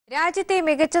രാജ്യത്തെ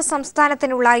മികച്ച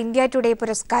സംസ്ഥാനത്തിനുള്ള India today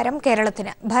പുരസ്കാരം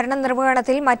കേരളത്തിന്.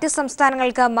 ഭരണനിർവഹണത്തിൽ മറ്റ്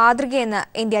സംസ്ഥാനങ്ങൾക്ക് മാതൃകയെന്ന്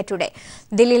ഇന്ത്യ ടുഡേ.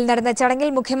 ദില്ലിയിൽ നടന്ന ചടങ്ങിൽ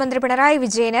മുഖ്യമന്ത്രി പിണറായി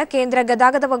വിജയന് കേന്ദ്ര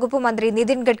ഗതാഗത വകുപ്പ് മന്ത്രി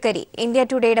നിതിൻ ഗഡ്കരി ഇന്ത്യ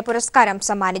ടുഡേയുടെ പുരസ്കാരം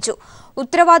സമ്മാനിച്ചു.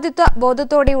 ഉത്തരവാദിത്വ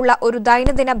ബോധത്തോടെയുള്ള ഒരു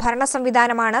ദൈനംദിന ഭരണ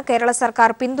സംവിധാനമാണ് കേരള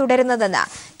സർക്കാർ പിന്തുടരുന്നതെന്ന്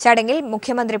ചടങ്ങിൽ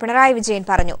മുഖ്യമന്ത്രി പിണറായി വിജയൻ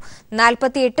പറഞ്ഞു.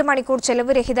 48 മണിക്കൂർ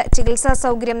ചെലവുരഹിത ചികിത്സാ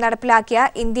സൗകര്യം നടപ്പിലാക്കിയ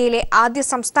ഇന്ത്യയിലെ ആദ്യ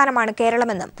സംസ്ഥാനമാണ്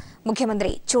കേരളമെന്നും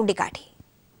മുഖ്യമന്ത്രി ചൂണ്ടിക്കാട്ടി.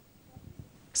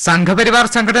 സംഘപരിവാർ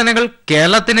സംഘടനകൾ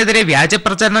കേരളത്തിനെതിരെ വ്യാജ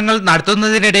പ്രചരണങ്ങൾ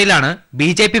നടത്തുന്നതിനിടയിലാണ്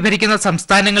ബിജെപി ഭരിക്കുന്ന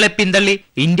സംസ്ഥാനങ്ങളെ പിന്തള്ളി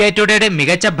ഇന്ത്യ ടുഡേയുടെ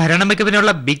മികച്ച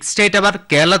ഭരണമികവിനുള്ള ബിഗ് സ്റ്റേറ്റ് അവാർഡ്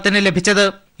കേരളത്തിന് ലഭിച്ചത്.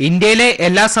 ഇന്ത്യയിലെ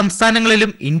എല്ലാ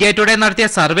സംസ്ഥാനങ്ങളിലും ഇന്ത്യ ടുഡേ നടത്തിയ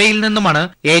സർവേയിൽ നിന്നുമാണ്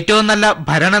ഏറ്റവും നല്ല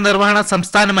ഭരണനിർവഹണ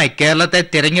സംസ്ഥാനമായി കേരളത്തെ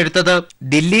തിരഞ്ഞെടുത്തത്.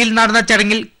 ദില്ലിയിൽ നടന്ന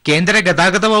ചടങ്ങിൽ കേന്ദ്ര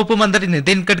ഗതാഗത വകുപ്പ് മന്ത്രി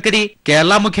നിതിൻ ഗഡ്കരി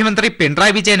കേരള മുഖ്യമന്ത്രി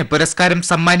പിണറായി വിജയന് പുരസ്കാരം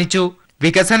സമ്മാനിച്ചു.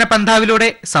 വികസന പന്ഥാവിലൂടെ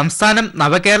സംസ്ഥാനം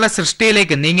നവകേരള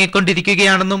സൃഷ്ടിയിലേക്ക്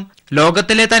നീങ്ങിക്കൊണ്ടിരിക്കുകയാണെന്നും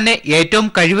ലോകത്തിലെ തന്നെ ഏറ്റവും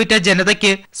കഴിവുറ്റ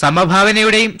ജനതയ്ക്ക്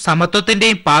സമഭാവനയുടെയും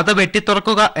സമത്വത്തിന്റെയും പാത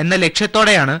വെട്ടിത്തുറക്കുക എന്ന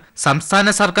ലക്ഷ്യത്തോടെയാണ്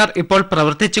സംസ്ഥാന സർക്കാർ ഇപ്പോൾ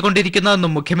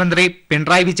പ്രവർത്തിച്ചുകൊണ്ടിരിക്കുന്നതെന്നും മുഖ്യമന്ത്രി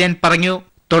പിണറായി വിജയൻ പറഞ്ഞു.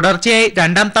 തുടർച്ചയായി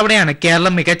 2ാം തവണയാണ്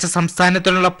കേരളം മികച്ച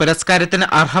സംസ്ഥാനത്തിനുള്ള പുരസ്കാരത്തിന്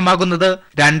അർഹമാകുന്നത്.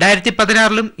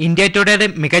 2016ലും ഇന്ത്യ ടുഡേയുടെ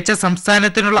മികച്ച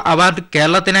സംസ്ഥാനത്തിനുള്ള അവാർഡ്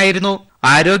കേരളത്തിനായിരുന്നു.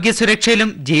 ആരോഗ്യ സുരക്ഷയിലും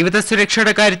ജീവിത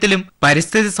സുരക്ഷയുടെ കാര്യത്തിലും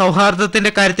പരിസ്ഥിതി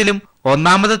സൗഹാർദ്ദത്തിന്റെ കാര്യത്തിലും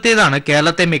ഒന്നാമതെത്തിയതാണ്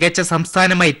കേരളത്തെ മികച്ച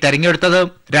സംസ്ഥാനമായി തെരഞ്ഞെടുത്തത്.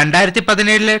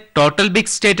 2017ലെ ടോട്ടൽ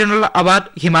ബിഗ് സ്റ്റേറ്റിനുള്ള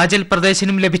അവാർഡ് ഹിമാചൽ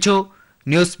പ്രദേശിനും ലഭിച്ചു.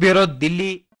 News bureau,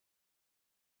 Delhi.